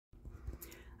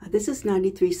This is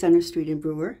 93 Center Street in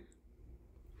Brewer.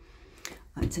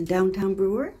 It's in downtown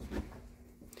Brewer.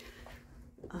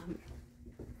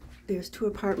 There's two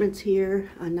apartments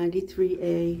here on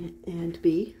 93A and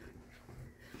B.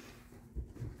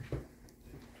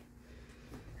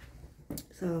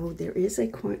 So there is a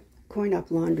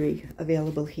coin-op laundry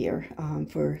available here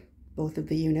for both of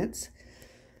the units.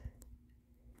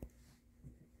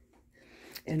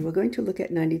 And we're going to look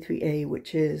at 93A,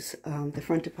 which is the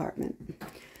front apartment.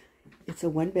 It's a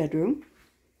one-bedroom,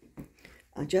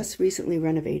 just recently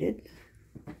renovated.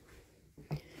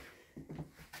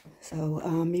 So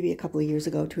maybe a couple of years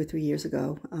ago, 2 or 3 years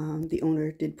ago, the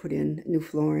owner did put in new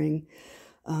flooring,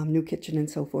 new kitchen and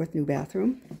so forth, new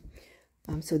bathroom.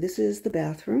 So this is the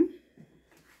bathroom.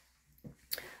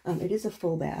 It is a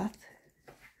full bath.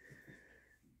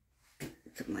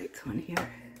 Some lights on here.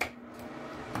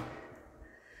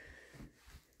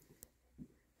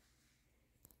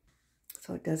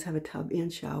 So it does have a tub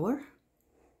and shower.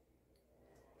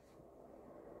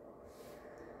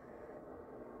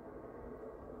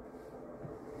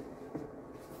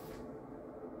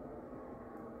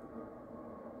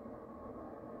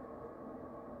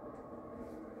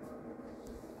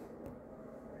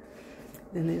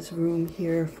 Then there's room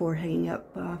here for hanging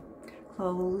up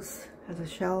clothes, has a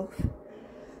shelf.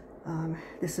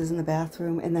 This is in the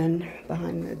bathroom, and then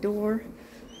behind the door,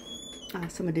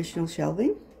 some additional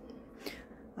shelving.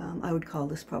 I would call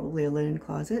this probably a linen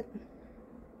closet.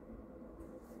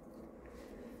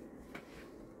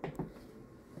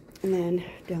 And then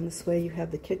down this way you have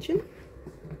the kitchen.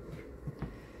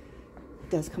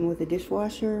 It does come with a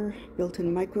dishwasher,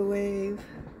 built-in microwave.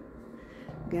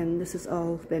 Again, this has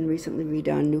all been recently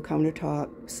redone, new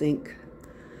countertop, sink,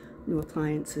 new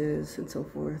appliances, and so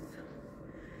forth.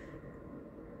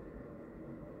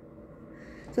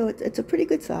 So it's a pretty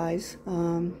good size.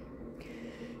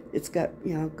 It's got,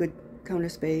 you know, good counter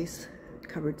space,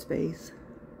 cupboard space.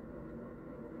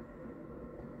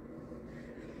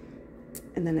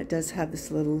 And then it does have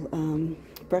this little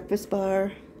breakfast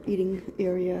bar, eating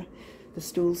area. The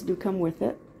stools do come with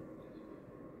it.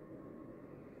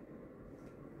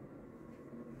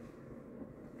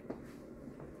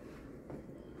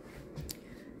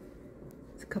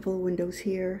 There's a couple of windows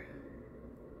here.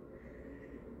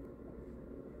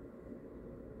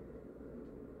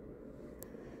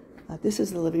 This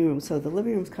is the living room, so the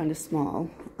living room's kind of small.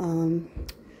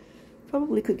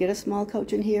 Probably could get a small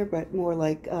couch in here, but more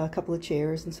like a couple of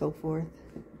chairs and so forth.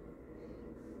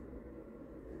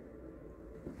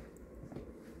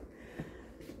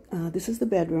 This is the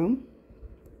bedroom.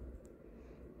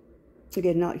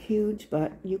 Again, not huge,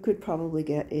 but you could probably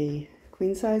get a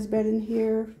queen-size bed in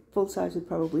here. Full size would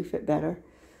probably fit better.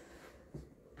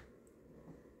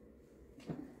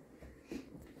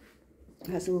 It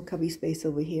has a little cubby space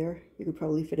over here. You could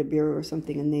probably fit a bureau or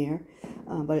something in there.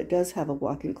 But it does have a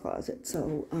walk-in closet,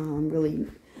 so really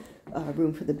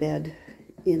room for the bed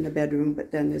in the bedroom, but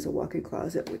then there's a walk-in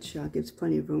closet which gives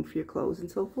plenty of room for your clothes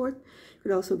and so forth. You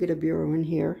could also get a bureau in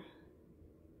here.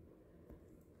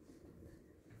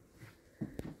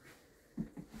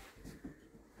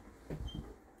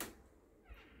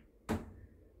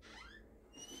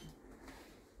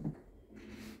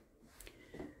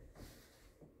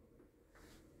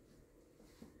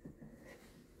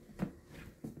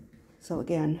 So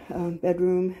again,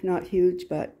 bedroom, not huge,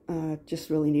 but just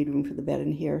really need room for the bed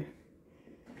in here.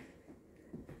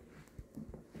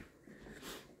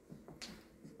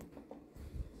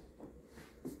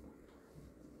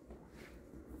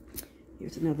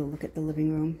 Here's another look at the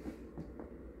living room.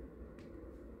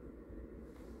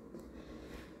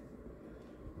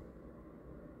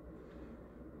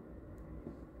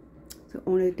 So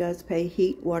owner does pay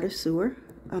heat, water, sewer.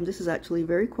 This is actually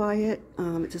very quiet.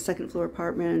 It's a second floor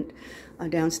apartment.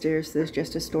 Downstairs there's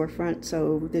just a storefront,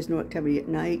 so there's no activity at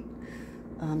night.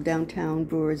 Downtown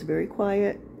Brewer is very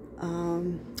quiet.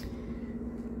 The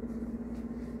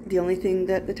only thing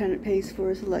that the tenant pays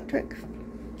for is electric,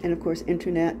 and of course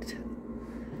internet.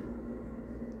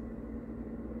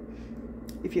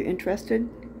 If you're interested,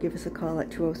 give us a call at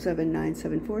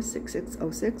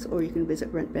 207-974-6606, or you can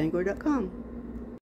visit rentbangor.com.